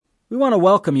We want to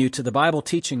welcome you to the Bible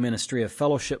teaching ministry of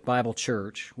Fellowship Bible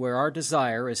Church, where our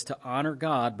desire is to honor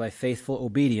God by faithful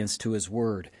obedience to His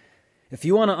Word. If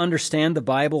you want to understand the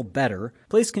Bible better,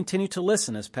 please continue to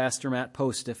listen as Pastor Matt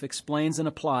Postiff explains and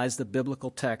applies the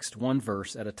biblical text one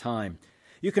verse at a time.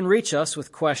 You can reach us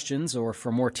with questions or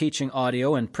for more teaching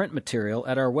audio and print material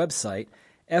at our website,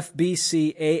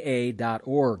 fbcaa.org.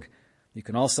 You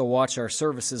can also watch our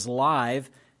services live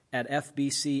at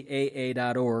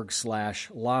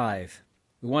fbcaa.org/live.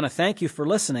 We want to thank you for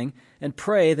listening and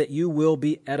pray that you will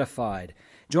be edified.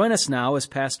 Join us now as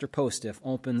Pastor Postiff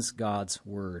opens God's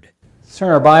Word. Let's turn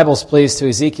our Bibles, please, to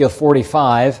Ezekiel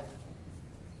 45.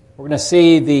 We're going to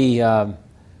see the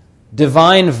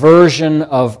divine version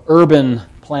of urban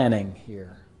planning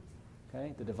here.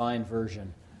 Okay, the divine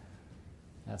version.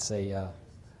 That's a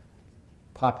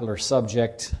popular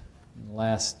subject in the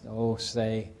last,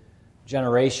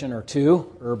 generation or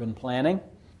two, urban planning.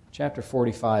 Chapter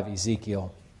 45,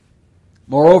 Ezekiel.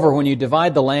 Moreover, when you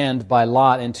divide the land by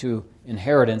lot into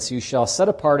inheritance, you shall set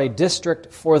apart a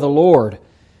district for the Lord,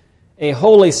 a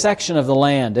holy section of the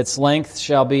land. Its length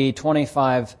shall be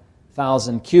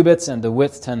 25,000 cubits, and the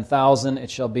width 10,000. It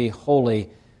shall be holy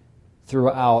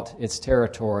throughout its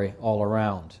territory all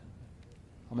around.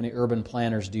 How many urban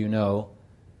planners do you know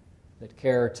that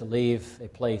care to leave a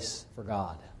place for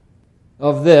God?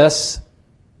 Of this,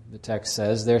 the text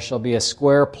says, there shall be a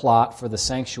square plot for the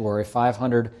sanctuary,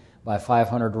 500 by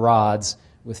 500 rods,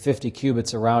 with 50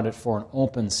 cubits around it for an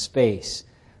open space.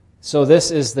 So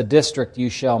this is the district you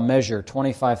shall measure,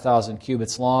 25,000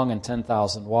 cubits long and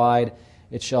 10,000 wide.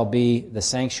 It shall be the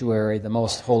sanctuary, the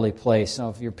most holy place.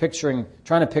 Now, if you're trying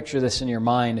to picture this in your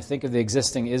mind, think of the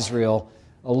existing Israel,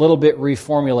 a little bit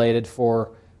reformulated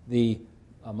for the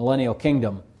millennial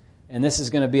kingdom. And this is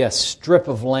going to be a strip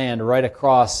of land right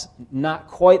across, not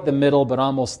quite the middle, but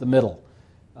almost the middle.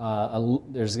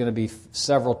 There's going to be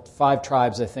 5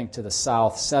 tribes, I think, to the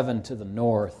south, 7 to the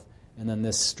north, and then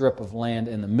this strip of land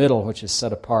in the middle, which is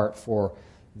set apart for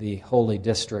the holy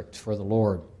district for the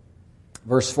Lord.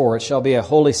 Verse 4, it shall be a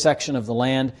holy section of the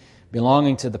land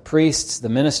belonging to the priests, the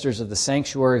ministers of the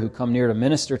sanctuary who come near to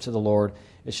minister to the Lord.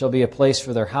 It shall be a place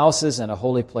for their houses and a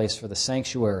holy place for the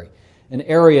sanctuary. An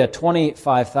area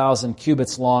 25,000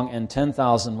 cubits long and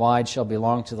 10,000 wide shall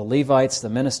belong to the Levites, the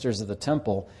ministers of the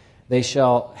temple. They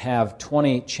shall have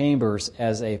 20 chambers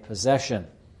as a possession.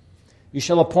 You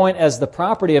shall appoint as the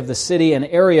property of the city an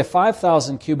area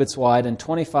 5,000 cubits wide and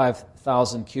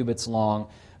 25,000 cubits long,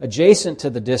 adjacent to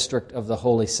the district of the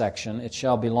holy section. It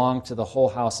shall belong to the whole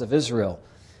house of Israel.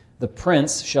 The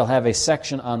prince shall have a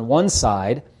section on one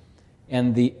side,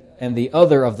 and the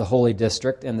other of the holy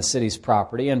district and the city's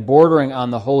property, and bordering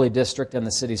on the holy district and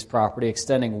the city's property,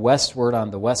 extending westward on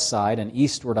the west side and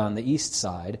eastward on the east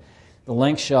side. The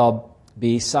length shall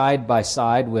be side by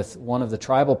side with one of the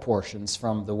tribal portions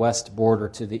from the west border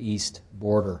to the east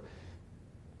border.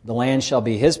 The land shall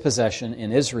be his possession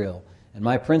in Israel, and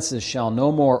my princes shall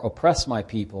no more oppress my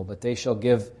people, but they shall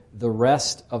give the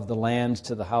rest of the land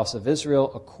to the house of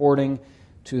Israel according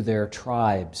to their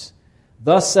tribes.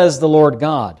 Thus says the Lord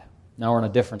God. Now we're on a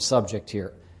different subject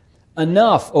here.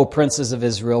 Enough, O princes of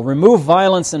Israel, remove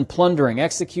violence and plundering,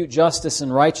 execute justice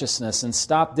and righteousness, and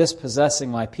stop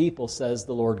dispossessing my people, says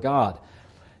the Lord God.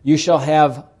 You shall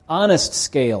have honest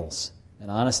scales, an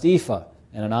honest ephah,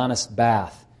 and an honest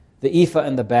bath. The ephah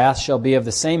and the bath shall be of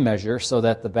the same measure, so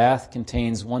that the bath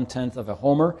contains 1/10 of a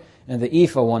homer, and the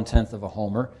ephah 1/10 of a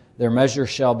homer. Their measure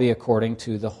shall be according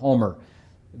to the homer.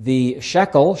 The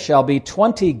shekel shall be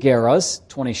 20 gerahs,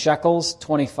 20 shekels,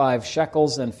 25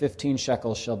 shekels, and 15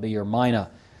 shekels shall be your mina.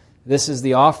 This is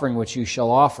the offering which you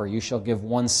shall offer. You shall give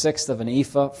 1/6 of an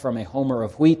ephah from a homer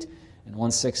of wheat, and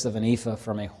 1/6 of an ephah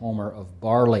from a homer of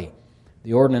barley.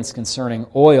 The ordinance concerning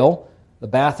oil, the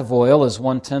bath of oil is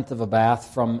 1/10 of a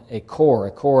bath from a kor.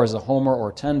 A kor is a homer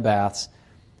or 10 baths,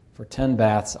 for 10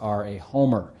 baths are a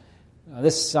homer. Now,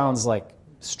 this sounds like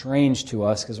strange to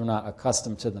us because we're not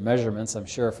accustomed to the measurements. I'm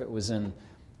sure if it was in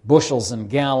bushels and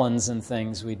gallons and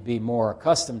things, we'd be more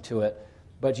accustomed to it.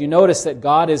 But you notice that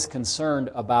God is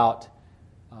concerned about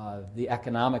the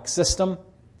economic system,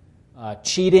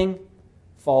 cheating,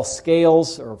 false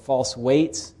scales or false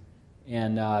weights,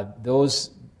 and those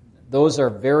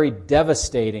are very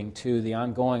devastating to the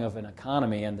ongoing of an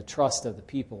economy and the trust of the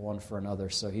people one for another.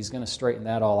 So he's going to straighten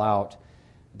that all out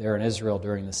there in Israel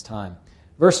during this time.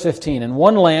 Verse 15, and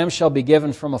 1 lamb shall be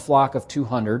given from a flock of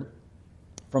 200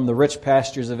 from the rich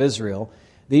pastures of Israel.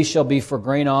 These shall be for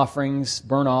grain offerings,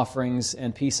 burnt offerings,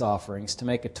 and peace offerings, to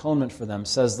make atonement for them,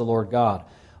 says the Lord God.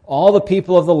 All the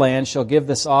people of the land shall give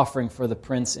this offering for the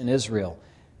prince in Israel.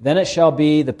 Then it shall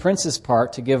be the prince's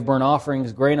part to give burnt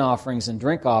offerings, grain offerings, and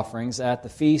drink offerings at the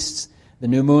feasts, the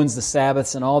new moons, the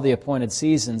Sabbaths, and all the appointed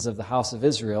seasons of the house of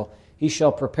Israel. He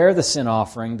shall prepare the sin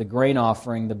offering, the grain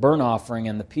offering, the burnt offering,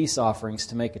 and the peace offerings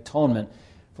to make atonement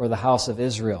for the house of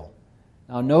Israel.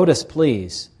 Now notice,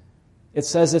 please, it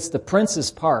says it's the prince's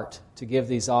part to give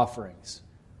these offerings.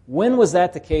 When was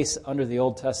that the case under the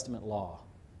Old Testament law?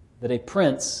 That a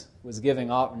prince was giving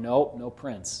off? No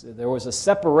prince. There was a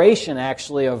separation,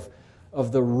 actually, of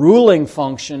the ruling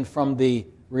function from the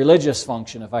religious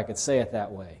function, if I could say it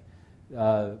that way.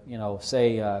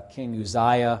 Say King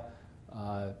Uzziah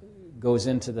goes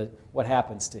into what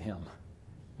happens to him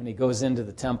when he goes into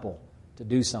the temple to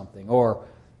do something? Or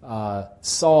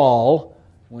Saul,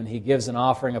 when he gives an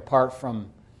offering apart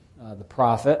from the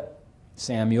prophet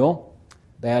Samuel,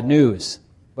 bad news.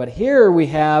 But here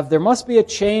there must be a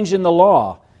change in the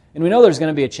law. And we know there's going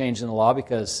to be a change in the law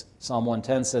because Psalm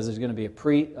 110 says there's going to be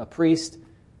a priest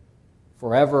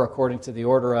forever according to the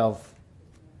order of,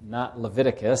 not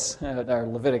Leviticus,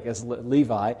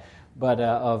 Levi, but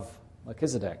of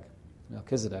Melchizedek.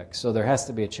 So there has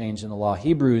to be a change in the law.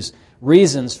 Hebrews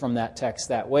reasons from that text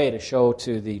that way to show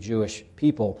to the Jewish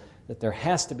people that there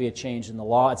has to be a change in the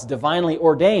law. It's divinely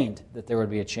ordained that there would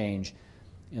be a change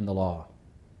in the law.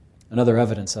 Another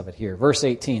evidence of it here. Verse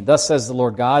 18, Thus says the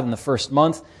Lord God, in the first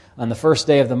month, on the first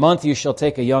day of the month, you shall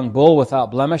take a young bull without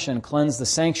blemish and cleanse the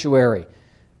sanctuary.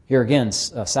 Here again,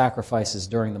 sacrifices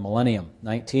during the millennium.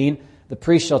 19, the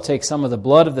priest shall take some of the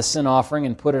blood of the sin offering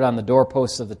and put it on the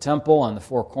doorposts of the temple, on the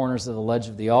four corners of the ledge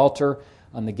of the altar,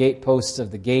 on the gateposts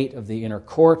of the gate of the inner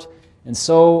court. And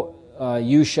so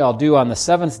you shall do on the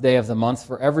seventh day of the month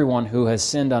for everyone who has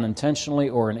sinned unintentionally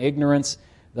or in ignorance.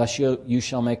 Thus you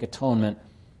shall make atonement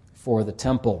for the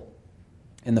temple.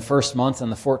 In the first month, on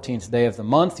the 14th day of the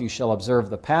month, you shall observe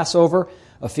the Passover,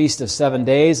 a feast of 7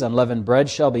 days. Unleavened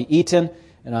bread shall be eaten,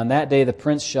 and on that day the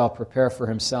prince shall prepare for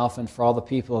himself and for all the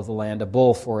people of the land a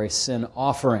bull for a sin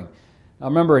offering. Now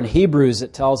remember, in Hebrews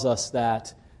it tells us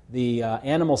that the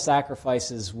animal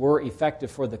sacrifices were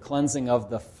effective for the cleansing of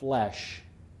the flesh.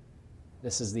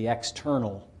 This is the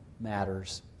external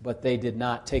matters, but they did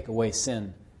not take away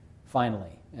sin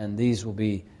finally. And these will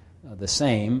be the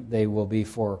same. They will be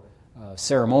for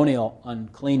ceremonial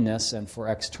uncleanness and for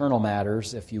external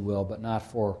matters, if you will, but not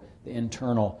for the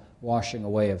internal washing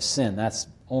away of sin. That's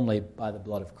only by the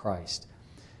blood of Christ.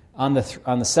 On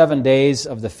the 7 days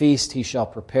of the feast he shall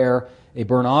prepare a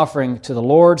burnt offering to the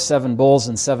Lord, 7 bulls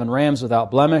and 7 rams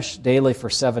without blemish, daily for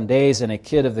 7 days, and a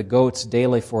kid of the goats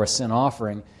daily for a sin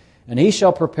offering. And he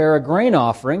shall prepare a grain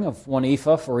offering of 1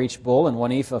 ephah for each bull and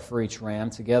 1 ephah for each ram,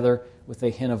 together with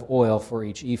a hin of oil for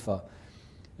each ephah.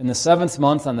 In the 7th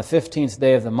month, on the 15th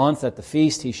day of the month at the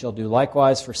feast, he shall do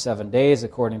likewise for 7 days,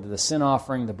 according to the sin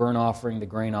offering, the burnt offering, the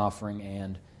grain offering,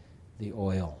 and the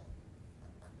oil.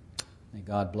 May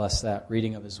God bless that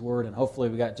reading of His Word, and hopefully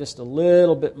we got just a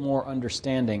little bit more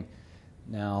understanding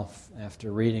now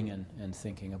after reading and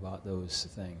thinking about those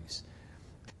things.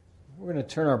 We're going to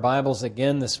turn our Bibles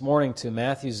again this morning to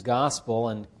Matthew's Gospel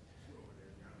and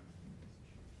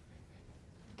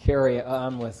carry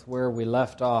on with where we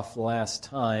left off last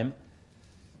time.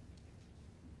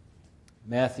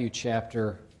 Matthew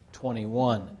chapter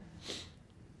 21.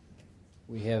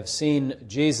 We have seen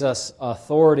Jesus'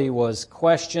 authority was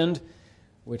questioned,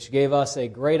 which gave us a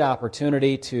great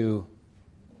opportunity to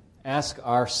ask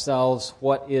ourselves,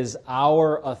 what is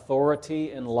our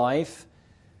authority in life?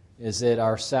 Is it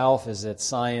ourself? Is it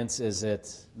science? Is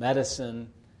it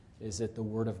medicine? Is it the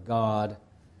Word of God?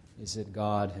 Is it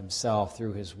God Himself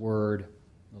through His Word?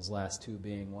 Those last two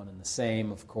being one and the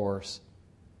same, of course.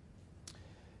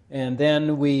 And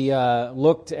then we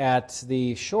looked at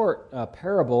the short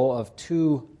parable of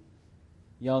 2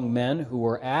 young men who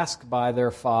were asked by their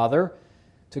father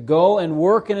to go and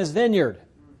work in his vineyard.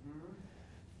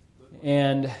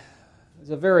 And it's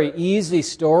a very easy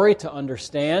story to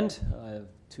understand.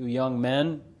 2 young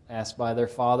men asked by their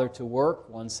father to work.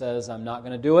 One says, I'm not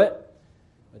going to do it.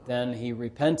 But then he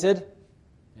repented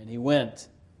and he went.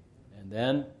 And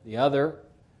then the other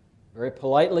very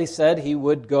politely said he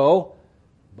would go,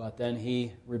 but then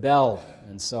he rebelled.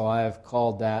 And so I have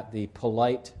called that the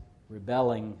polite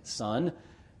rebelling son,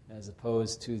 as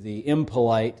opposed to the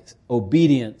impolite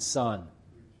obedient son.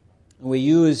 And we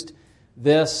used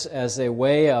this as a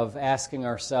way of asking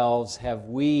ourselves, have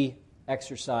we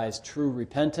exercised true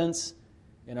repentance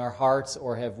in our hearts,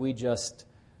 or have we just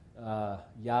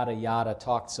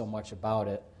talked so much about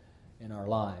it in our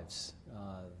lives?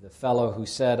 The fellow who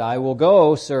said, I will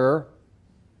go, sir,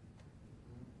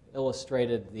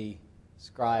 illustrated the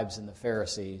scribes and the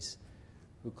Pharisees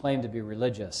who claimed to be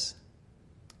religious.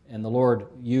 And the Lord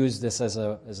used this as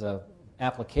a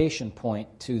application point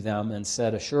to them and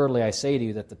said, "Assuredly I say to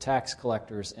you that the tax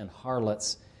collectors and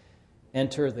harlots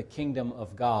enter the kingdom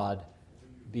of God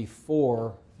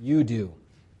before you do."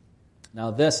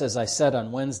 Now this, as I said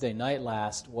on Wednesday night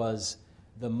last, was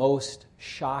the most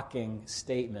shocking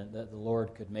statement that the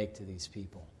Lord could make to these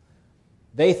people.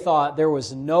 They thought there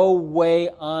was no way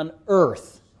on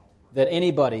earth that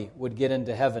anybody would get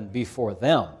into heaven before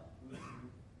them,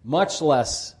 much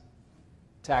less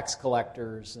tax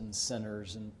collectors and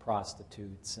sinners and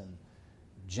prostitutes and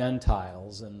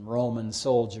Gentiles and Roman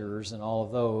soldiers and all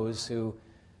of those, who,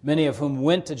 many of whom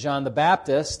went to John the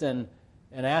Baptist and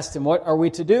asked him, "What are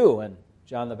we to do?" And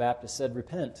John the Baptist said,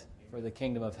 "Repent, for the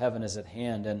kingdom of heaven is at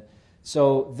hand." And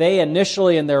so they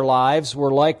initially in their lives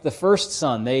were like the first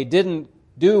son. They didn't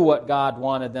do what God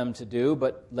wanted them to do,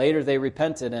 but later they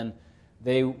repented and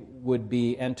they would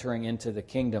be entering into the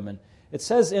kingdom. And it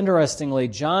says, interestingly,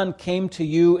 John came to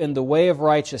you in the way of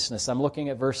righteousness. I'm looking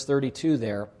at verse 32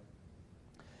 there.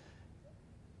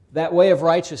 That way of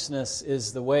righteousness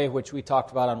is the way which we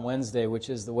talked about on Wednesday, which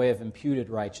is the way of imputed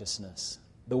righteousness.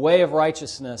 The way of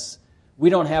righteousness, we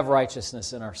don't have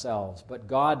righteousness in ourselves, but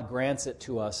God grants it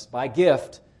to us by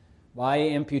gift, by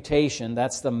imputation.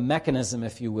 That's the mechanism,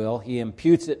 if you will. He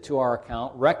imputes it to our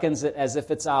account, reckons it as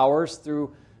if it's ours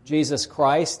through Jesus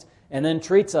Christ, and then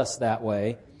treats us that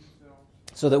way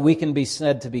so that we can be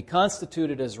said to be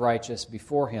constituted as righteous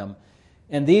before Him.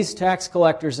 And these tax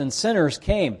collectors and sinners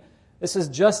came. This is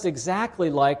just exactly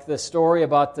like the story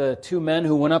about the two men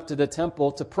who went up to the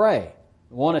temple to pray.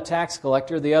 One a tax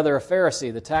collector, the other a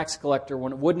Pharisee. The tax collector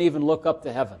wouldn't even look up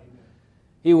to heaven.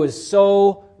 He was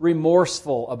so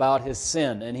remorseful about his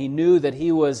sin, and he knew that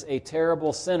he was a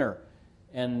terrible sinner.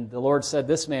 And the Lord said,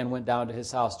 "This man went down to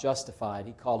his house justified."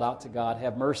 He called out to God,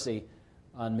 "Have mercy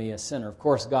on me, a sinner." Of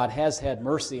course, God has had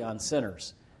mercy on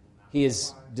sinners. He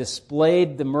has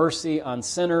displayed the mercy on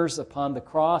sinners upon the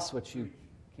cross, which you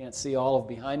can't see all of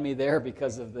behind me there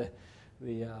because of the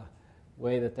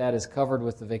way that is covered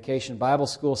with the Vacation Bible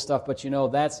School stuff. But you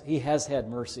know, He has had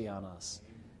mercy on us,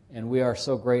 and we are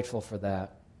so grateful for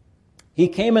that. He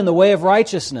came in the way of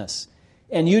righteousness,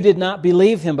 and you did not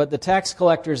believe Him, but the tax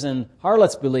collectors and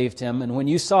harlots believed Him, and when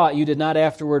you saw it, you did not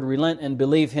afterward relent and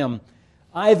believe Him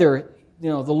either. You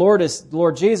know, the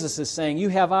Lord Jesus is saying, you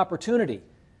have opportunity.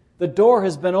 The door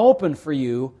has been open for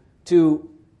you to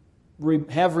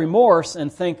have remorse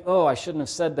and think, "Oh, I shouldn't have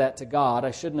said that to God. I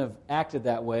shouldn't have acted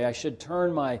that way. I should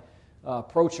turn my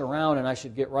approach around and I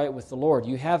should get right with the Lord."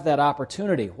 You have that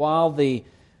opportunity. While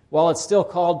it's still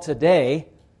called today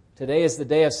is the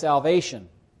day of salvation.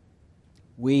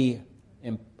 We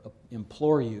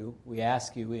implore you, we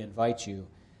ask you, we invite you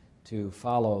to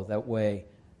follow that way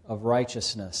of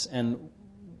righteousness. And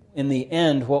in the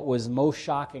end, what was most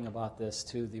shocking about this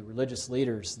to the religious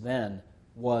leaders then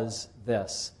was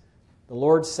this. The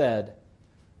Lord said,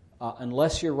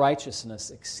 "Unless your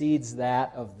righteousness exceeds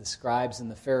that of the scribes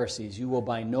and the Pharisees, you will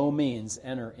by no means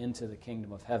enter into the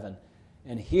kingdom of heaven."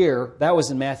 And here, that was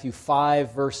in Matthew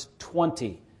 5, verse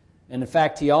 20. And in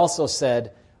fact, He also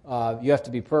said, you have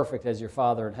to be perfect as your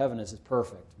Father in heaven is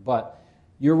perfect. But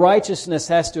your righteousness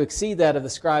has to exceed that of the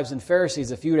scribes and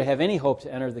Pharisees if you to have any hope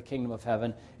to enter the kingdom of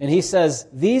heaven. And He says,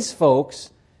 these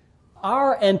folks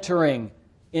are entering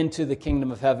into the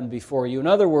kingdom of heaven before you. In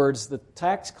other words, the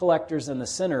tax collectors and the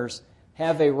sinners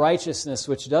have a righteousness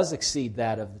which does exceed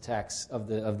that of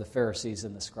the Pharisees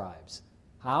and the scribes.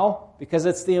 How? Because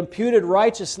it's the imputed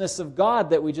righteousness of God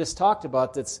that we just talked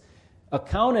about that's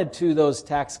accounted to those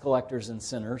tax collectors and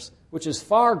sinners, which is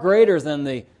far greater than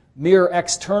the mere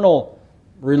external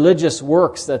religious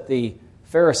works that the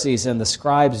Pharisees and the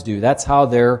scribes do. That's how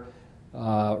their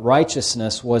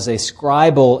righteousness was a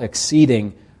scribal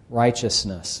exceeding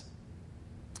righteousness.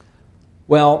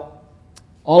 Well,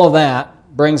 all of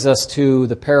that brings us to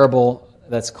the parable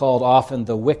that's called often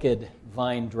the wicked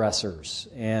vine dressers.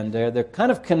 And they're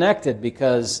kind of connected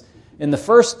because in the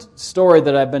first story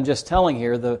that I've been just telling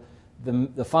here,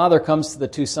 the father comes to the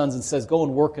two sons and says, "Go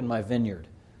and work in my vineyard."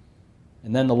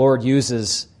 And then the Lord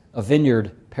uses a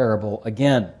vineyard parable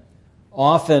again.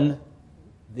 Often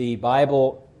the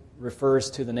Bible refers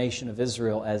to the nation of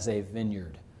Israel as a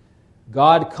vineyard.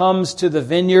 God comes to the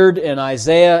vineyard in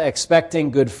Isaiah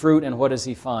expecting good fruit, and what does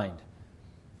He find?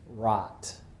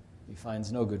 Rot. He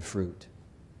finds no good fruit.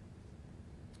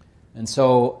 And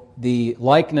so the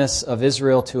likeness of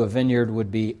Israel to a vineyard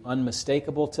would be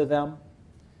unmistakable to them,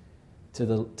 to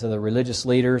the religious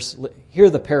leaders. Hear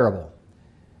the parable.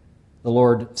 The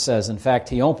Lord says, in fact,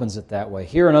 He opens it that way.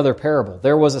 Hear another parable.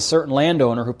 There was a certain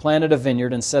landowner who planted a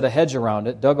vineyard and set a hedge around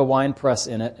it, dug a winepress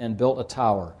in it, and built a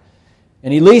tower.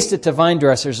 And he leased it to vine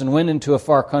dressers and went into a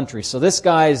far country. So this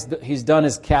guy, he's done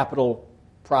his capital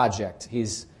project.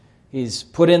 He's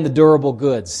put in the durable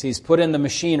goods. He's put in the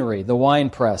machinery, the wine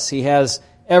press. He has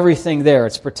everything there.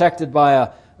 It's protected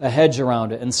by a hedge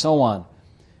around it and so on.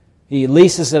 He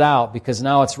leases it out because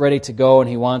now it's ready to go and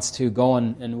he wants to go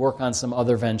and work on some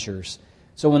other ventures.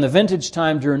 So when the vintage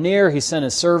time drew near, he sent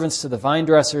his servants to the vine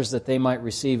dressers that they might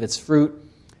receive its fruit.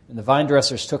 And the vine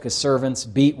dressers took his servants,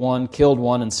 beat one, killed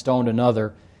one, and stoned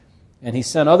another. And he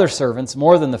sent other servants,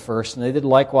 more than the first, and they did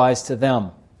likewise to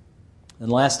them. And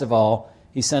last of all,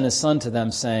 he sent his son to them,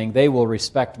 saying, They will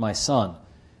respect my son.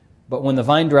 But when the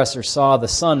vine dressers saw the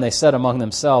son, they said among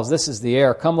themselves, This is the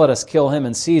heir. Come, let us kill him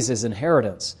and seize his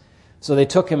inheritance. So they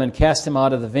took him and cast him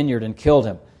out of the vineyard and killed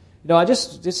him. I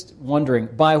just wondering,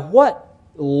 by what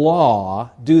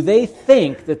law do they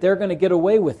think that they're going to get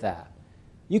away with that?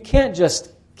 You can't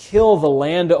just kill the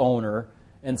landowner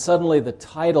and suddenly the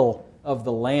title of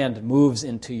the land moves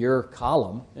into your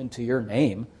column, into your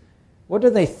name. What do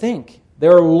they think?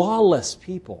 They're lawless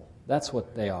people. That's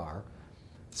what they are.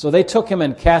 So they took him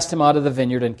and cast him out of the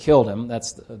vineyard and killed him.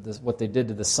 That's what they did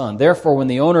to the son. Therefore, when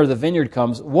the owner of the vineyard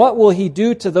comes, what will he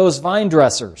do to those vine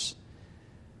dressers?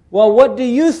 Well, what do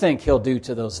you think he'll do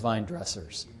to those vine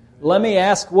dressers? Let me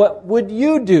ask, what would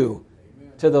you do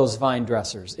to those vine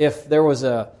dressers? If there was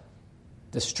a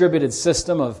distributed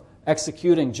system of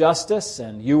executing justice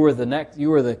and you were the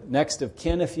next of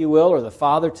kin, if you will, or the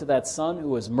father to that son who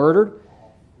was murdered,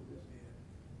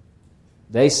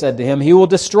 they said to him, He will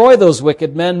destroy those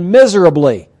wicked men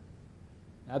miserably.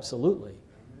 Absolutely.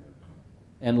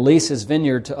 And lease his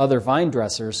vineyard to other vine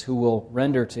dressers who will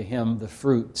render to him the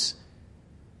fruits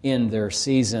in their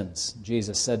seasons.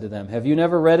 Jesus said to them, Have you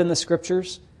never read in the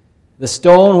Scriptures? The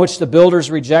stone which the builders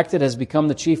rejected has become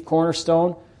the chief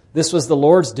cornerstone. This was the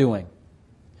Lord's doing.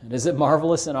 And is it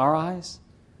marvelous in our eyes?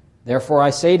 Therefore I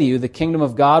say to you, the kingdom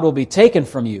of God will be taken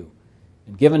from you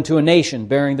and given to a nation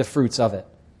bearing the fruits of it.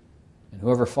 And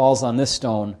whoever falls on this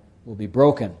stone will be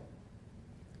broken.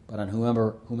 But on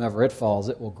whomever it falls,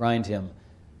 it will grind him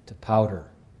to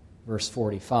powder. Verse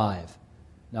 45.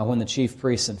 Now when the chief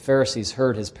priests and Pharisees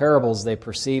heard his parables, they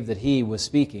perceived that he was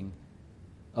speaking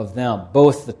of them.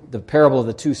 Both the parable of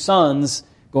the two sons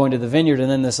going to the vineyard and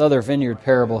then this other vineyard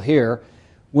parable here.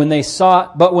 When they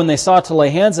sought to lay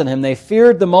hands on him, they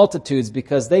feared the multitudes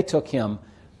because they took him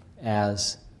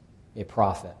as a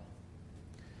prophet.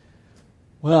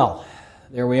 Well,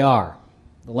 there we are.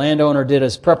 The landowner did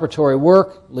his preparatory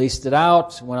work, leased it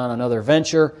out, went on another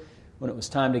venture. When it was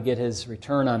time to get his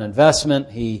return on investment,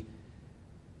 he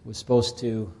was supposed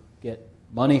to get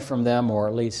money from them, or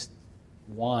at least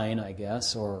wine, I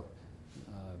guess, or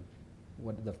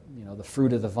the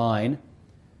fruit of the vine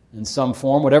in some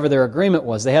form, whatever their agreement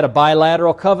was. They had a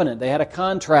bilateral covenant. They had a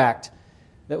contract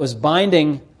that was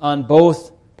binding on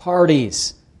both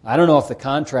parties. I don't know if the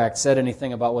contract said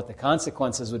anything about what the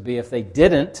consequences would be if they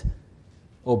didn't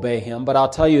obey him, but I'll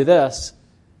tell you this,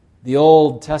 the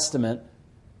Old Testament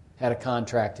had a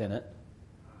contract in it.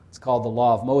 It's called the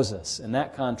Law of Moses, and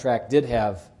that contract did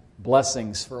have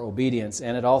blessings for obedience,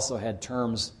 and it also had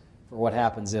terms for what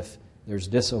happens if there's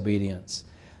disobedience.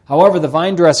 However, the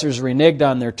vine dressers reneged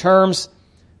on their terms.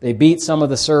 They beat some of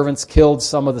the servants, killed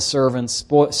some of the servants,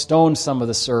 stoned some of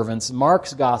the servants.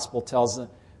 Mark's gospel tells us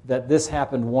that this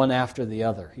happened one after the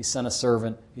other. He sent a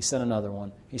servant, he sent another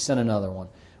one, he sent another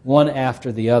one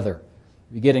after the other.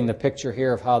 You're getting the picture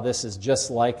here of how this is just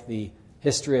like the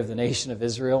history of the nation of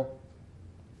Israel.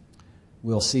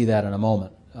 We'll see that in a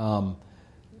moment.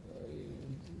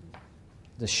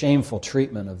 The shameful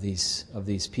treatment of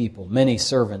these people. Many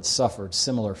servants suffered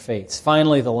similar fates.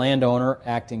 Finally, the landowner,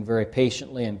 acting very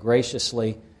patiently and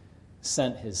graciously,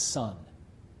 sent his son,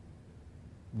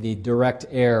 the direct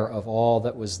heir of all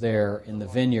that was there in the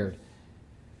vineyard.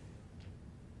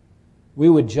 We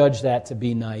would judge that to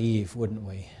be naive, wouldn't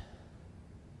we?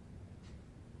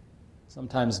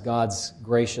 Sometimes God's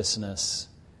graciousness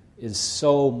is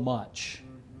so much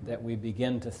that we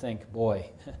begin to think, boy,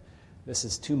 this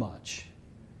is too much.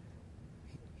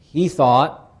 He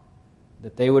thought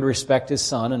that they would respect his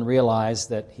son and realize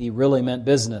that he really meant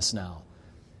business now.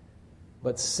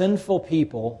 But sinful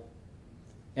people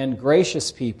and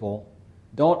gracious people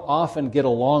don't often get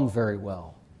along very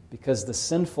well because the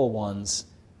sinful ones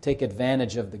take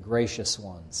advantage of the gracious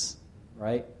ones,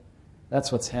 right? That's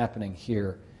what's happening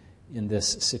here in this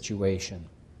situation.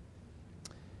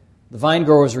 The vine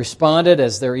growers responded,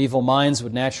 as their evil minds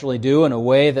would naturally do, in a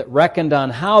way that reckoned on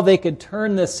how they could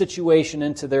turn this situation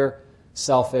into their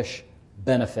selfish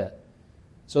benefit.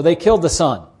 So they killed the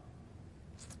son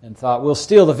and thought, we'll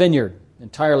steal the vineyard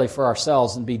entirely for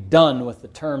ourselves and be done with the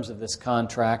terms of this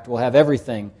contract. We'll have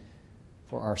everything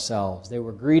for ourselves. They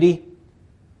were greedy,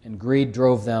 and greed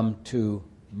drove them to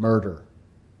murder.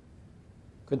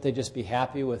 Couldn't they just be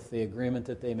happy with the agreement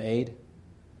that they made?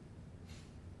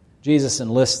 Jesus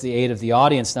enlists the aid of the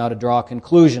audience now to draw a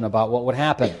conclusion about what would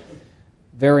happen.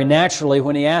 Very naturally,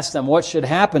 when he asked them what should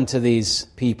happen to these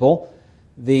people,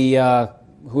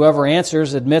 whoever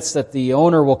answers admits that the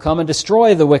owner will come and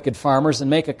destroy the wicked farmers and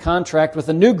make a contract with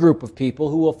a new group of people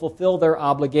who will fulfill their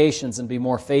obligations and be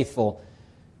more faithful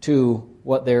to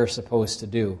what they're supposed to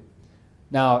do.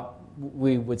 Now,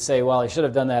 we would say, well, he should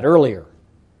have done that earlier.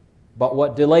 But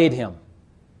what delayed him?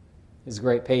 His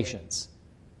great patience.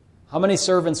 How many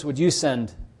servants would you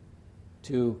send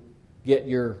to get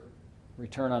your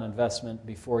return on investment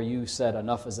before you said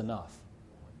enough is enough?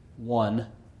 One.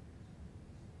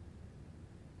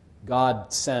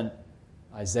 God sent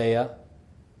Isaiah,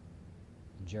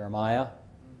 and Jeremiah,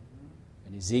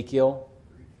 and Ezekiel,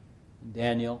 and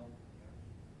Daniel,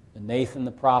 and Nathan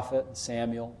the prophet, and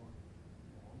Samuel,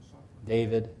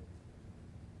 David,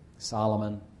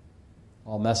 Solomon,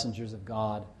 all messengers of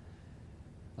God.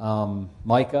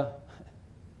 Micah,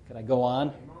 could I go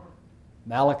on?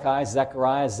 Malachi,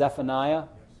 Zechariah, Zephaniah,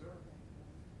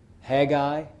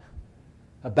 Haggai,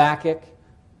 Habakkuk,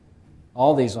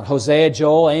 all these ones. Hosea,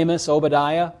 Joel, Amos,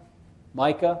 Obadiah,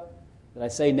 Micah. Did I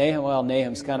say Nahum? Well,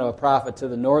 Nahum's kind of a prophet to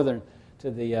the northern,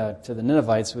 to the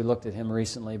Ninevites. We looked at him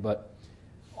recently, but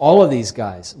all of these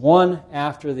guys, one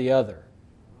after the other.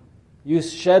 You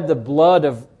shed the blood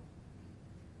of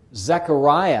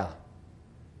Zechariah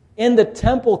in the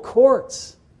temple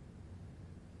courts.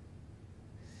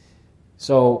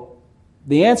 So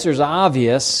the answer is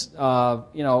obvious.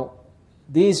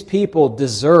 These people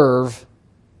deserve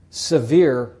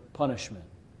severe punishment.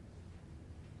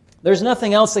 There's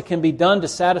nothing else that can be done to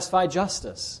satisfy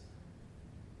justice.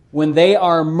 When they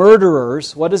are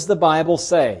murderers, what does the Bible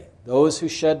say? Those who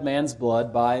shed man's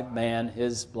blood, by man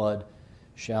his blood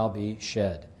shall be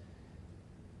shed.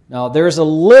 Now, there's a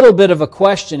little bit of a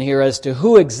question here as to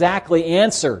who exactly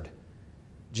answered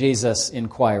Jesus'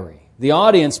 inquiry. The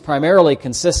audience primarily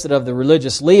consisted of the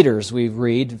religious leaders, we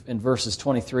read in verses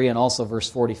 23 and also verse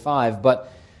 45,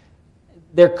 but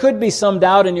there could be some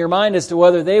doubt in your mind as to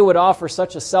whether they would offer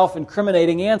such a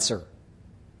self-incriminating answer,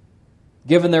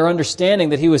 given their understanding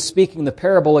that he was speaking the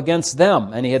parable against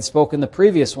them, and he had spoken the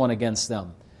previous one against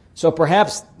them. So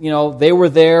perhaps, they were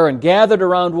there and gathered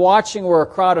around watching were a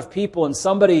crowd of people, and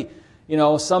somebody,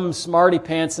 some smarty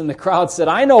pants in the crowd said,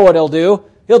 I know what he'll do.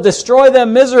 He'll destroy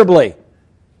them miserably.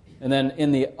 And then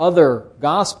in the other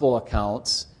gospel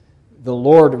accounts, the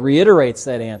Lord reiterates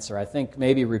that answer. I think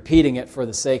maybe repeating it for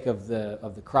the sake of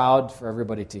the crowd, for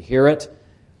everybody to hear it.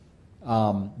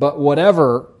 But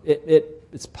whatever,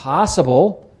 it's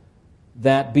possible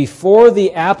that before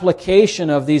the application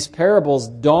of these parables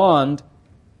dawned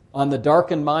on the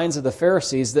darkened minds of the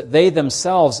Pharisees, that they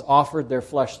themselves offered their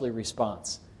fleshly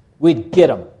response. We'd get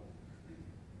them.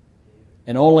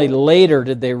 And only later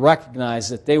did they recognize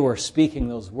that they were speaking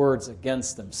those words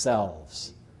against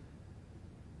themselves.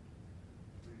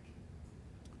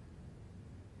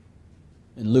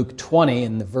 In Luke 20,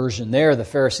 in the version there, the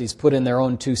Pharisees put in their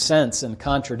own 2 cents and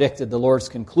contradicted the Lord's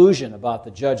conclusion about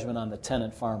the judgment on the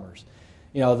tenant farmers.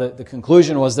 The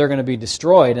conclusion was they're going to be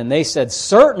destroyed, and they said,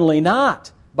 certainly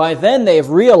not. By then they've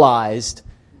realized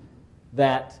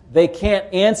that they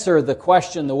can't answer the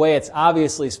question the way it's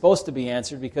obviously supposed to be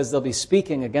answered because they'll be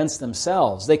speaking against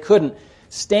themselves. They couldn't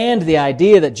stand the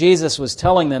idea that Jesus was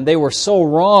telling them they were so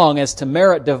wrong as to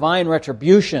merit divine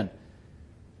retribution.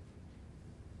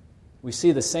 We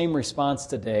see the same response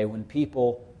today when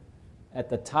people at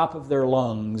the top of their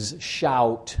lungs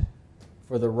shout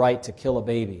for the right to kill a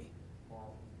baby.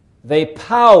 They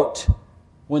pout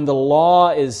when the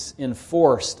law is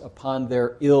enforced upon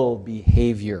their ill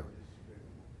behavior.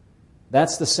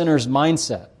 That's the sinner's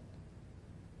mindset.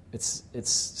 It's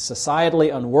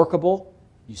societally unworkable.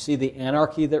 You see the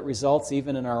anarchy that results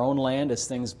even in our own land as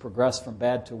things progress from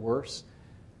bad to worse.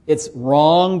 It's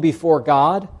wrong before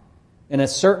God, and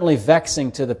it's certainly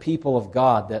vexing to the people of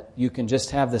God that you can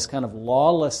just have this kind of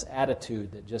lawless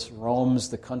attitude that just roams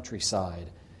the countryside.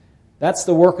 That's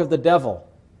the work of the devil.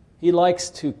 He likes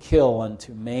to kill and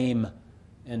to maim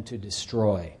and to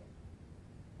destroy.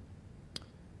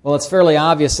 Well, it's fairly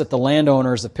obvious that the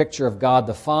landowner is a picture of God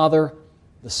the Father.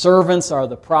 The servants are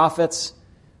the prophets.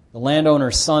 The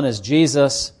landowner's son is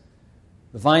Jesus.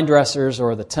 The vine dressers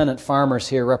or the tenant farmers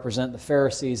here represent the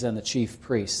Pharisees and the chief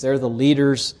priests. They're the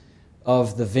leaders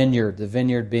of the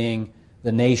vineyard being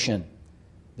the nation.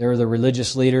 They're the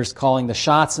religious leaders calling the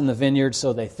shots in the vineyard,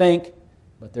 so they think,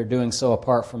 but they're doing so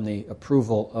apart from the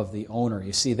approval of the owner.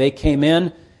 You see, they came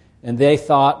in and they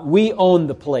thought, we own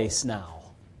the place now.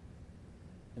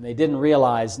 And they didn't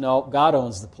realize, no, God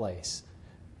owns the place.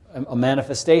 A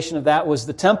manifestation of that was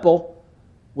the temple,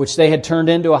 which they had turned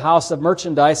into a house of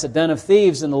merchandise, a den of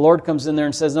thieves, and the Lord comes in there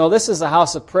and says, no, this is a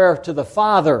house of prayer to the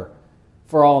Father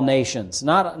for all nations,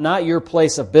 not your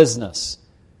place of business.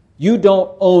 You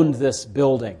don't own this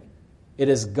building. It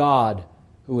is God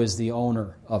who is the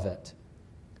owner of it.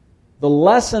 The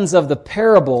lessons of the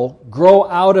parable grow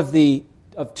out of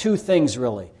two things,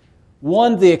 really.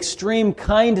 One, the extreme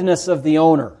kindness of the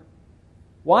owner.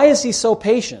 Why is he so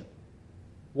patient?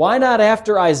 Why not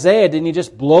after Isaiah didn't he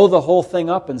just blow the whole thing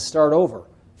up and start over?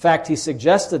 In fact, he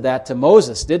suggested that to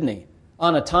Moses, didn't he?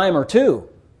 On a time or two.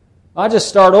 I'll just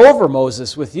start over,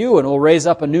 Moses, with you, and we'll raise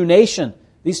up a new nation.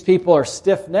 These people are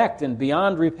stiff-necked and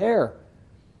beyond repair.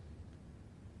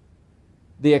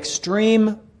 The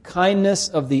extreme kindness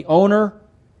of the owner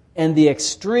and the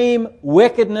extreme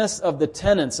wickedness of the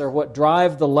tenants are what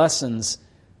drive the lessons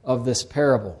of this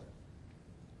parable.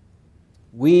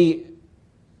 We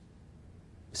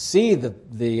see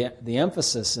the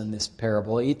emphasis in this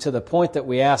parable to the point that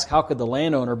we ask, how could the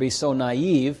landowner be so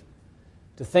naive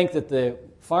to think that the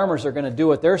farmers are going to do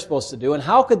what they're supposed to do? And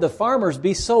how could the farmers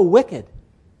be so wicked?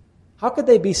 How could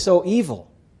they be so evil?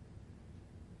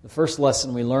 The first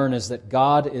lesson we learn is that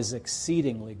God is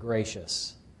exceedingly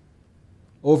gracious.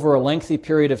 Over a lengthy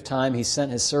period of time, He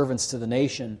sent His servants to the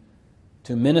nation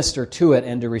to minister to it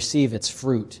and to receive its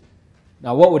fruit.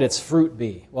 Now, what would its fruit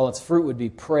be? Well, its fruit would be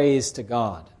praise to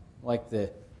God, like the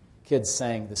kids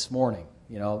sang this morning.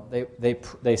 You know,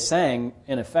 they sang,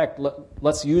 in effect,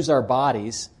 let's use our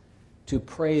bodies to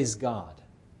praise God.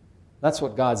 That's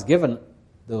what God's given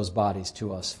those bodies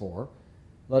to us for.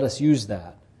 Let us use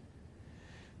that.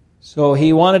 So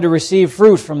He wanted to receive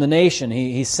fruit from the nation.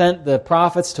 He sent the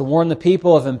prophets to warn the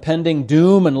people of impending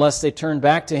doom unless they turned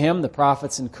back to Him. The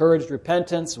prophets encouraged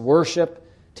repentance, worship,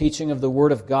 teaching of the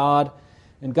Word of God.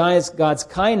 And God's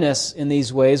kindness in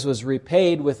these ways was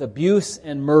repaid with abuse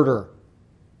and murder.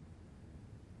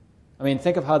 I mean,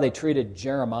 think of how they treated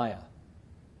Jeremiah.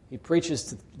 He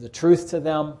preaches the truth to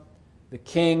them. The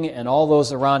king and all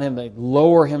those around him, they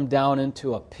lower him down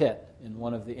into a pit in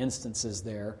one of the instances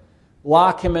there.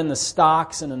 Lock him in the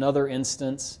stocks in another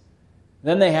instance.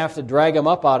 Then they have to drag him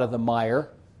up out of the mire.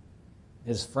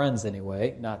 His friends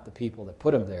anyway, not the people that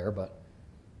put him there. But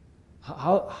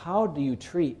how do you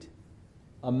treat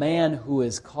a man who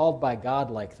is called by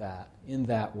God like that, in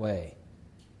that way?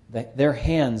 Their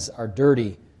hands are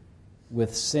dirty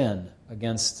with sin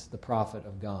against the prophet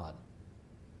of God.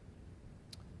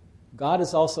 God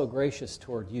is also gracious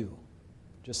toward you,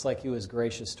 just like He was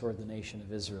gracious toward the nation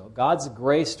of Israel. God's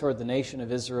grace toward the nation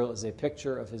of Israel is a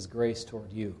picture of His grace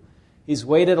toward you. He's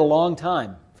waited a long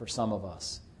time for some of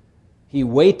us. He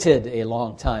waited a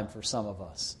long time for some of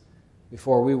us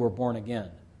before we were born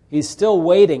again. He's still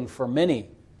waiting for many,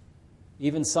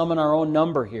 even some in our own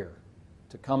number here,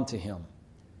 to come to Him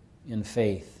in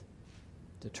faith,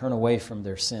 to turn away from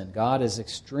their sin. God is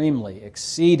extremely,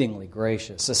 exceedingly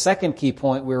gracious. The second key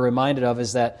point we're reminded of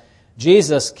is that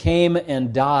Jesus came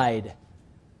and died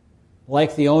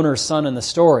like the owner's son in the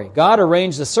story. God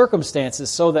arranged the circumstances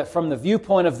so that from the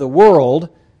viewpoint of the world,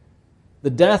 the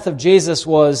death of Jesus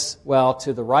was, well,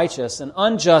 to the righteous, an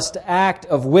unjust act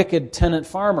of wicked tenant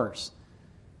farmers.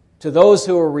 To those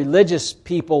who were religious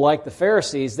people like the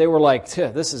Pharisees, they were like,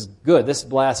 this is good, this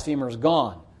blasphemer's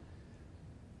gone.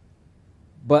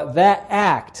 But that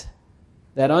act,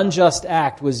 that unjust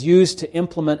act, was used to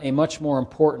implement a much more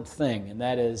important thing, and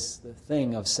that is the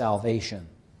thing of salvation.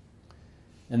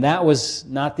 And that was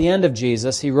not the end of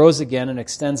Jesus. He rose again and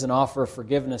extends an offer of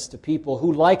forgiveness to people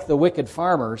who, like the wicked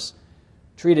farmers,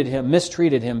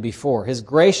 mistreated Him before. His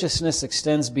graciousness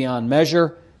extends beyond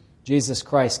measure. Jesus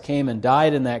Christ came and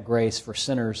died in that grace for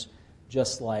sinners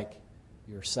just like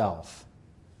yourself.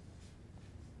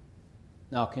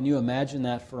 Now, can you imagine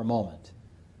that for a moment?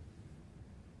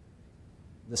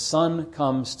 The son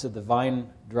comes to the vine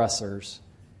dressers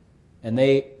and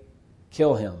they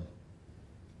kill Him.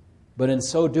 But in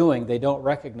so doing, they don't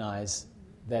recognize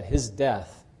that His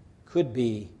death could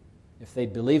be, if they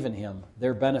believe in Him,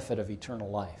 their benefit of eternal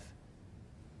life.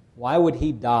 Why would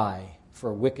He die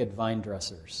for wicked vine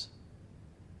dressers?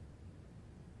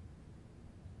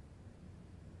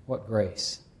 What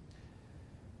grace.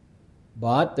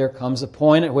 But there comes a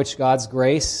point at which God's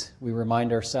grace, we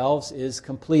remind ourselves, is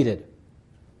completed.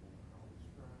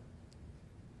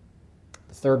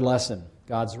 The third lesson,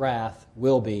 God's wrath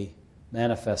will be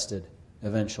manifested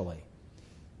eventually.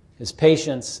 His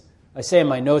patience, I say in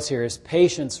my notes here, His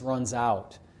patience runs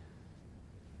out.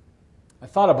 I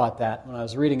thought about that when I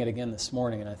was reading it again this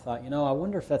morning, and I thought, I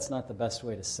wonder if that's not the best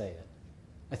way to say it.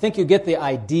 I think you get the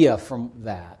idea from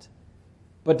that.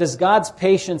 But does God's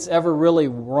patience ever really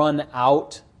run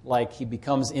out, like He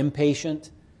becomes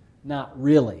impatient? Not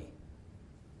really.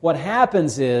 What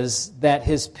happens is that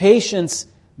His patience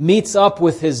meets up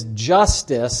with His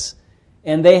justice,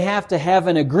 and they have to have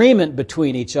an agreement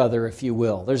between each other, if you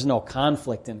will. There's no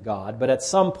conflict in God, but at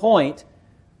some point,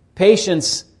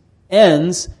 patience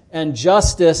ends and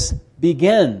justice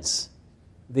begins.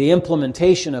 The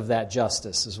implementation of that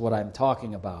justice is what I'm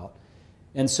talking about.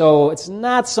 And so it's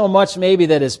not so much maybe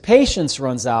that His patience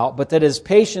runs out, but that His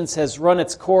patience has run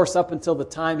its course up until the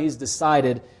time He's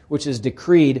decided, which is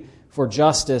decreed for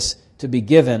justice to be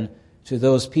given to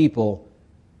those people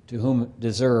to whom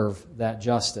deserve that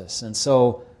justice. And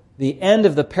so the end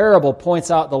of the parable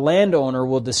points out the landowner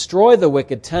will destroy the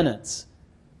wicked tenants.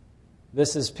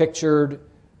 This is a picture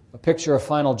of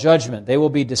final judgment. They will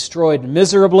be destroyed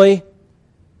miserably.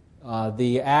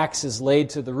 The axe is laid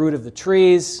to the root of the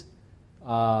trees.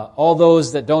 All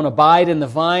those that don't abide in the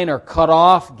vine are cut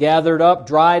off, gathered up,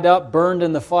 dried up, burned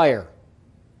in the fire.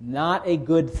 Not a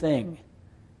good thing.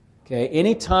 Okay,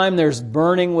 anytime there's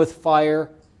burning with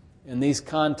fire in these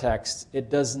contexts, it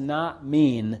does not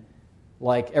mean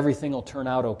like everything will turn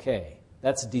out okay.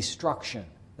 That's destruction.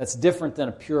 That's different than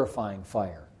a purifying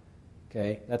fire.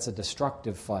 Okay, that's a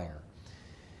destructive fire.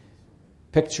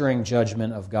 Picturing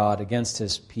judgment of God against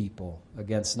His people,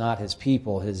 against not His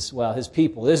people, His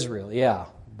people, Israel, yeah,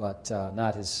 but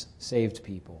not His saved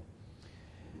people.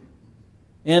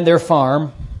 And their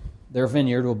farm, their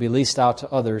vineyard, will be leased out to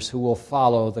others who will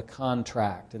follow the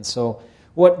contract. And so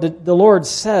what the Lord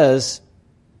says,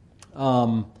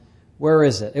 where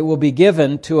is it? It will be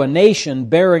given to a nation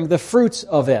bearing the fruits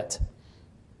of it.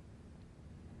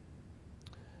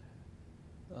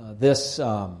 This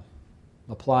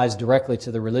applies directly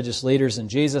to the religious leaders in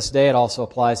Jesus' day. It also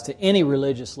applies to any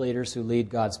religious leaders who lead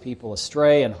God's people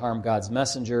astray and harm God's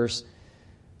messengers.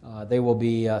 They will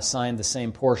be assigned the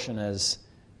same portion as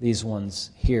these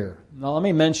ones here. Now let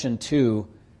me mention too,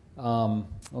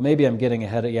 maybe I'm getting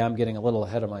I'm getting a little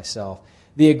ahead of myself.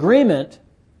 The agreement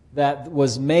that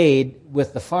was made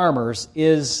with the farmers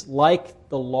is like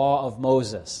the law of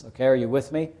Moses. Okay, are you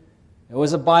with me? It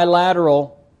was a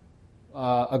bilateral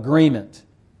agreement.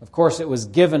 Of course, it was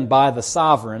given by the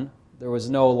sovereign. There was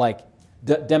no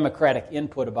democratic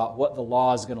input about what the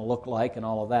law is going to look like and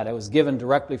all of that. It was given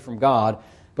directly from God,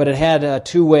 but it had a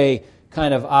two-way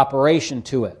kind of operation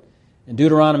to it. And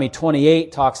Deuteronomy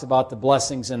 28 talks about the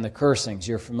blessings and the cursings.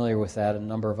 You're familiar with that. A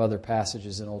number of other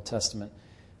passages in Old Testament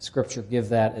Scripture give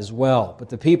that as well. But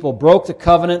the people broke the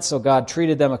covenant, so God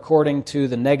treated them according to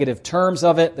the negative terms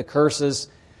of it, the curses.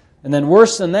 And then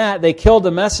worse than that, they killed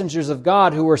the messengers of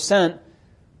God who were sent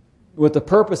with the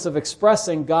purpose of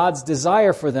expressing God's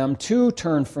desire for them to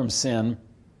turn from sin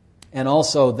and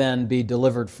also then be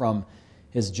delivered from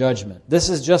His judgment. This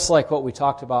is just like what we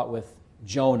talked about with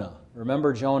Jonah.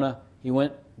 Remember Jonah? He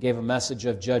went, gave a message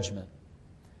of judgment.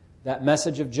 That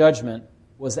message of judgment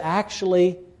was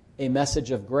actually a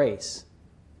message of grace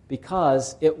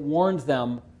because it warned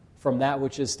them from that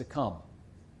which is to come.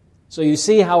 So you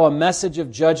see how a message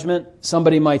of judgment,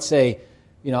 somebody might say,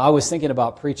 I was thinking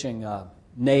about preaching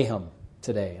Nahum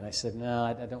today. And I said, no,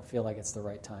 I don't feel like it's the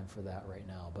right time for that right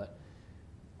now. But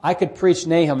I could preach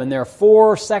Nahum, and there are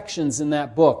 4 sections in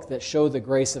that book that show the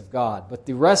grace of God. But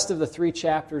the rest of the 3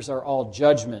 chapters are all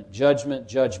judgment, judgment,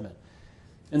 judgment.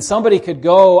 And somebody could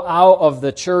go out of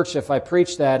the church if I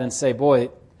preach that and say, boy,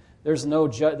 there's no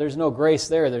grace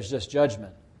there, there's just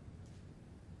judgment.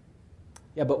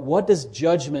 Yeah, but what does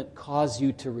judgment cause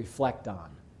you to reflect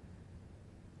on?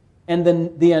 And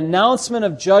then the announcement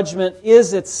of judgment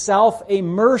is itself a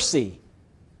mercy.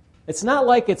 It's not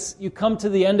like you come to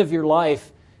the end of your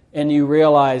life and you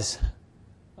realize,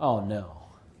 oh no,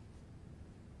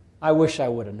 I wish I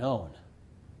would have known.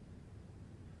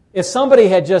 If somebody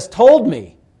had just told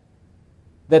me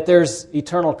that there's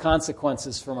eternal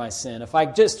consequences for my sin, if I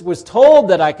just was told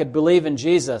that I could believe in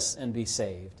Jesus and be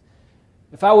saved,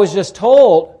 if I was just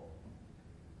told,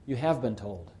 you have been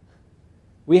told.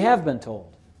 We have been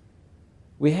told.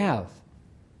 We have.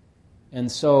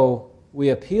 And so we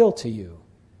appeal to you.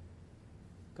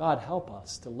 God, help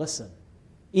us to listen,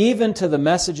 even to the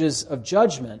messages of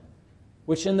judgment,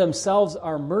 which in themselves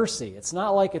are mercy. It's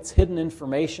not like it's hidden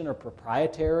information or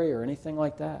proprietary or anything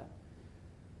like that.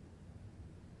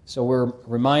 So we're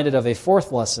reminded of a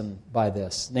 4th lesson by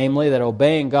this, namely that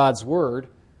obeying God's word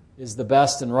is the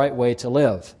best and right way to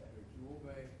live.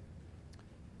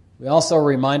 We also are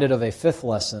reminded of a 5th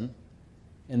lesson,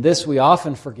 and this we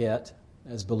often forget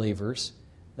as believers,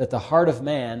 that the heart of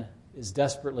man is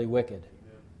desperately wicked.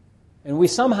 And we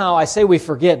somehow, I say we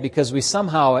forget because we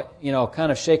somehow,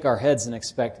 kind of shake our heads and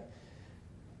expect,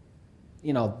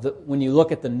 when you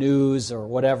look at the news or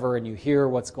whatever and you hear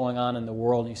what's going on in the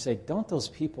world and you say, don't those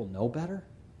people know better?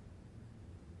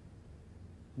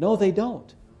 No, they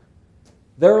don't.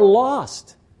 They're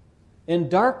lost in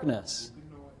darkness.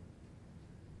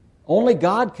 Only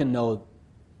God can know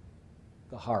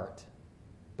the heart.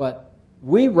 But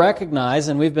we recognize,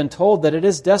 and we've been told, that it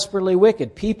is desperately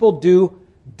wicked. People do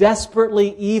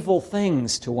desperately evil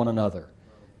things to one another.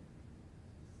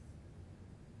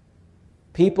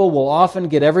 People will often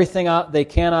get everything out they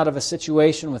can out of a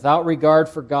situation without regard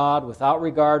for God, without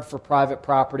regard for private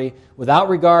property, without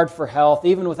regard for health,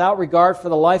 even without regard for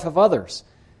the life of others.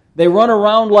 They run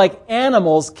around like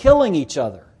animals killing each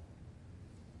other.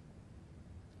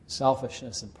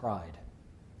 Selfishness and pride.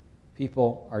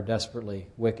 People are desperately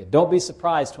wicked. Don't be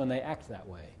surprised when they act that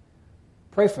way.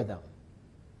 Pray for them.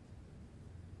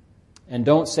 And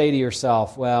don't say to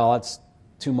yourself, well, that's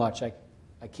too much. I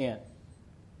can't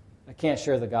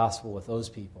share the gospel with those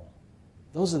people.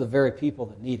 Those are the very people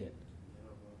that need it.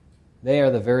 They are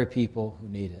the very people who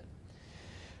need it.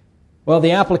 Well,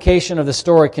 the application of the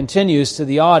story continues to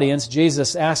the audience.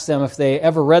 Jesus asked them if they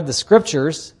ever read the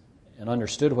Scriptures and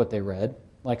understood what they read,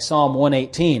 like Psalm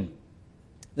 118.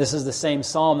 This is the same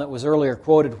psalm that was earlier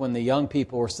quoted when the young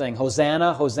people were saying,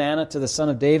 Hosanna, Hosanna to the Son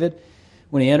of David.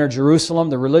 When he entered Jerusalem,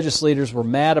 the religious leaders were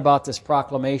mad about this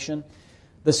proclamation.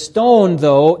 The stone,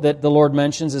 though, that the Lord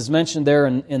mentions is mentioned there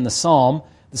in the psalm.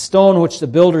 The stone which the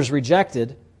builders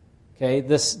rejected.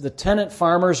 The tenant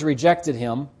farmers rejected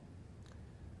him,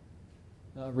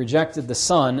 rejected the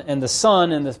son, and the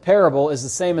son in the parable is the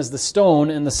same as the stone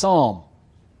in the psalm.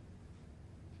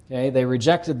 They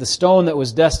rejected the stone that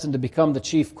was destined to become the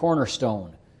chief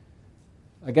cornerstone.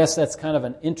 I guess that's kind of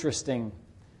an interesting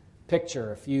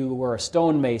picture. If you were a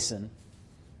stonemason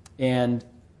and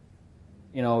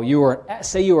you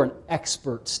were an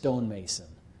expert stonemason,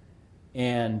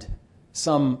 and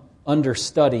some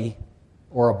understudy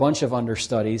or a bunch of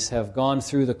understudies have gone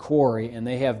through the quarry and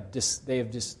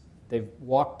they've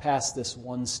walked past this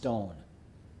one stone.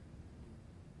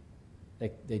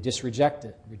 They just reject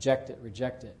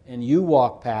it. And you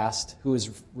walk past, who is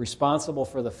responsible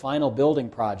for the final building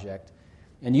project,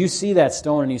 and you see that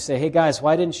stone and you say, hey guys,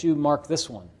 why didn't you mark this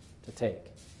one to take?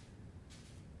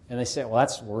 And they say, well,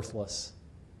 that's worthless.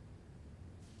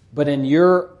 But in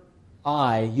your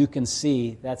eye, you can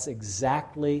see that's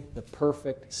exactly the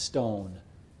perfect stone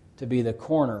to be the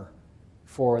corner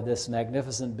for this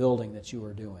magnificent building that you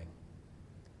are doing.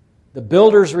 The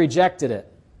builders rejected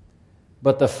it,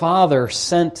 but the Father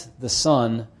sent the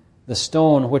Son, the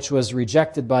stone which was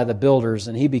rejected by the builders,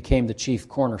 and he became the chief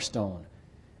cornerstone.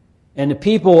 And the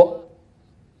people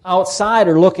outside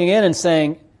are looking in and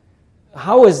saying,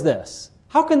 how is this?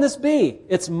 How can this be?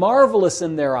 It's marvelous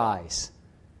in their eyes.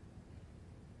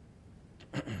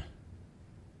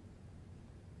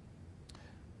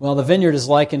 Well, the vineyard is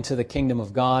likened to the kingdom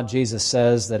of God. Jesus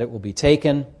says that it will be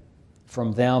taken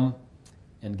from them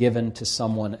and given to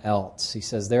someone else. He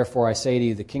says, therefore I say to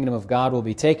you, the kingdom of God will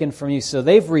be taken from you. So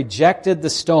they've rejected the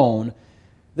stone.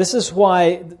 This is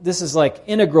why this is like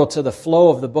integral to the flow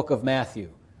of the book of Matthew.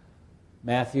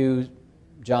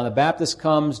 John the Baptist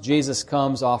comes, Jesus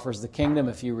comes, offers the kingdom.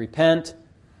 If you repent,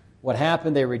 what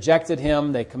happened? They rejected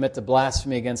him. They commit the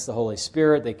blasphemy against the Holy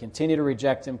Spirit. They continue to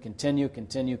reject him,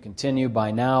 continue. By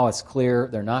now it's clear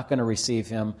they're not going to receive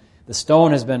him. The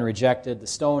stone has been rejected. The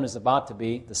son is about to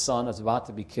be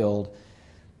killed.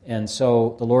 And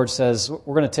so the Lord says,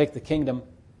 we're going to take the kingdom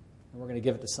and we're going to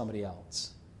give it to somebody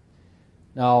else.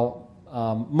 Now,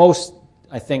 most,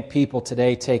 I think, people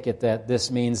today take it that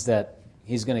this means that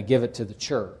he's going to give it to the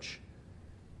church.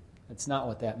 That's not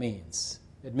what that means.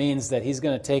 It means that he's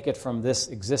going to take it from this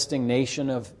existing nation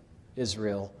of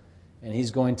Israel and he's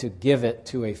going to give it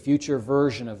to a future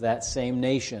version of that same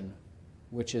nation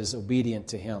which is obedient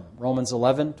to him. Romans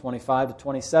 11, 25 to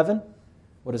 27.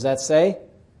 What does that say? It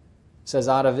says,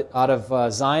 out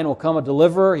of Zion will come a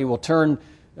deliverer. He will turn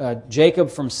Jacob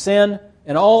from sin,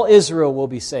 and all Israel will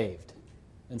be saved.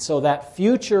 And so that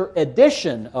future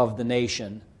edition of the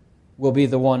nation will be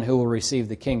the one who will receive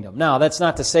the kingdom. Now, that's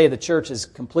not to say the church is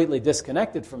completely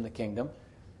disconnected from the kingdom.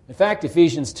 In fact,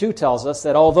 Ephesians 2 tells us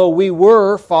that although we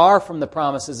were far from the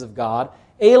promises of God,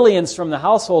 aliens from the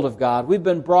household of God, we've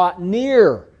been brought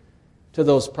near to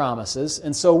those promises.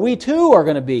 And so we too are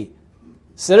going to be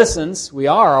citizens. We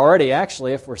are already,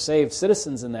 actually, if we're saved,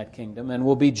 citizens in that kingdom. And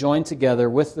we'll be joined together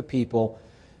with the people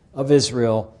of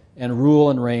Israel and rule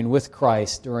and reign with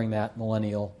Christ during that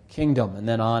millennial kingdom. And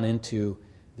then on into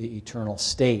the eternal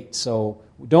state. So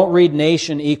don't read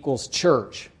nation equals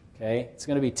church. Okay? It's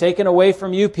going to be taken away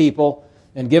from you people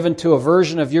and given to a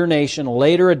version of your nation, a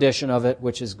later edition of it,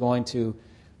 which is going to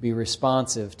be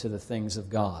responsive to the things of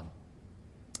God.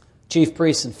 Chief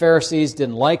priests and Pharisees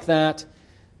didn't like that.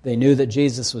 They knew that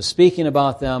Jesus was speaking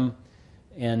about them.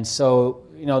 And so,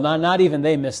 not even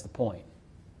they missed the point.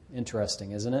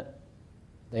 Interesting, isn't it?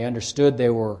 They understood they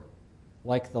were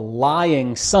like the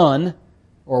lying son,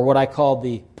 or what I call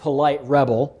the polite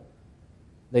rebel.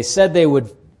 They said they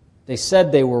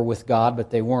were with God, but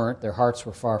they weren't. Their hearts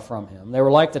were far from Him. They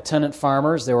were like the tenant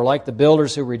farmers. They were like the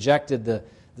builders who rejected the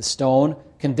stone,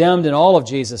 condemned in all of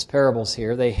Jesus' parables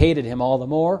here. They hated Him all the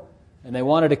more, and they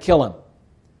wanted to kill Him.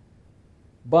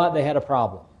 But they had a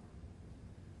problem.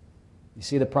 You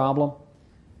see the problem?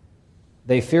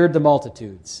 They feared the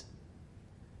multitudes.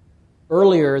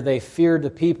 Earlier, they feared the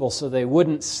people so they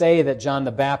wouldn't say that John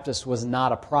the Baptist was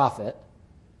not a prophet.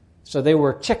 So they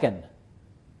were chicken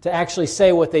to actually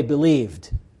say what they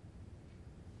believed.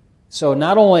 So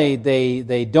not only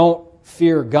they don't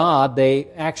fear God, they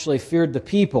actually feared the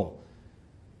people.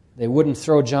 They wouldn't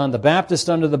throw John the Baptist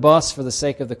under the bus for the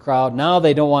sake of the crowd. Now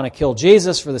they don't want to kill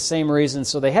Jesus for the same reason,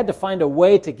 so they had to find a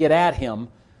way to get at Him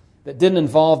that didn't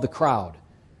involve the crowd.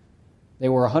 They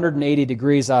were 180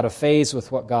 degrees out of phase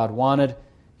with what God wanted.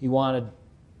 He wanted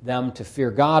them to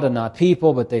fear God and not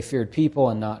people, but they feared people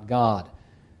and not God.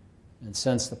 And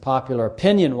since the popular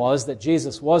opinion was that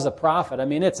Jesus was a prophet,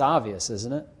 it's obvious,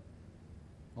 isn't it?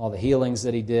 All the healings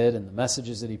that He did and the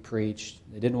messages that He preached.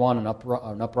 They didn't want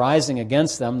an uprising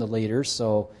against them, the leaders,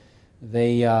 so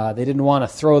they didn't want to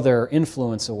throw their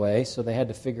influence away, so they had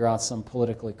to figure out some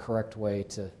politically correct way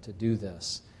to do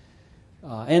this.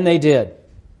 And they did.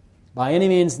 By any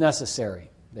means necessary,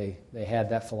 they had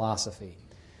that philosophy.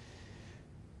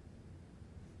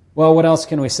 Well, what else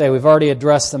can we say? We've already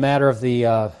addressed the matter of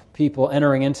the people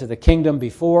entering into the kingdom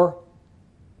before.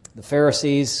 The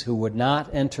Pharisees who would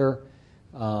not enter.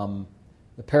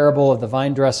 The parable of the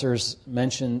vine dressers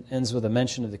ends with a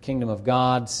mention of the kingdom of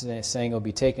God, saying it will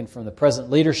be taken from the present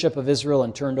leadership of Israel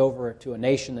and turned over to a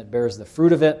nation that bears the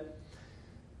fruit of it.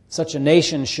 Such a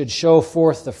nation should show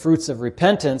forth the fruits of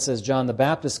repentance, as John the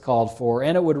Baptist called for,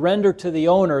 and it would render to the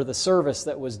owner the service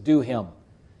that was due him.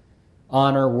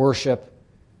 Honor, worship,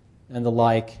 and the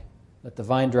like that the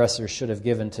vine dressers should have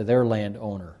given to their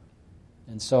landowner.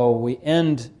 And so we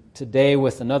end today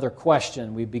with another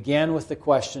question. We began with the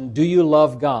question, do you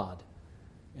love God?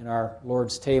 In our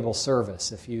Lord's table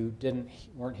service. If you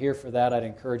weren't here for that, I'd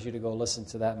encourage you to go listen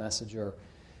to that message or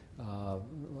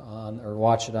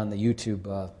watch it on the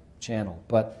YouTube channel.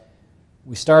 But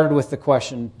we started with the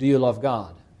question, do you love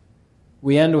God?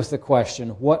 We end with the question,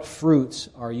 what fruits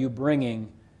are you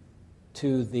bringing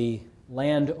to the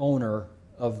landowner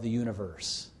of the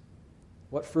universe?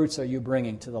 What fruits are you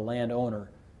bringing to the landowner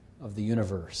of the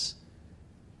universe?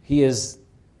 He is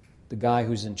the guy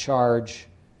who's in charge,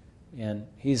 and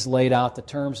He's laid out the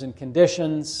terms and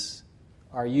conditions.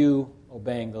 Are you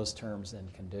obeying those terms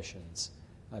and conditions?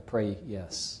 I pray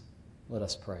yes. Let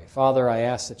us pray. Father, I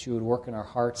ask that You would work in our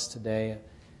hearts today.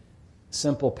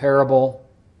 Simple parable,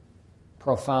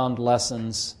 profound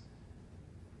lessons.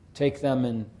 Take them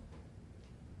and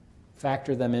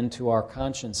factor them into our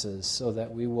consciences so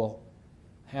that we will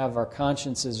have our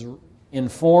consciences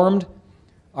informed,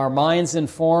 our minds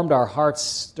informed, our hearts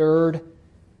stirred,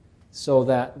 so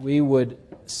that we would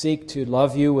seek to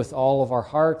love You with all of our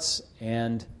hearts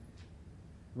and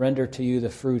render to You the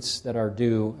fruits that are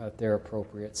due at their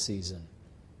appropriate season.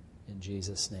 In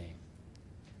Jesus' name,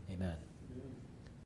 amen.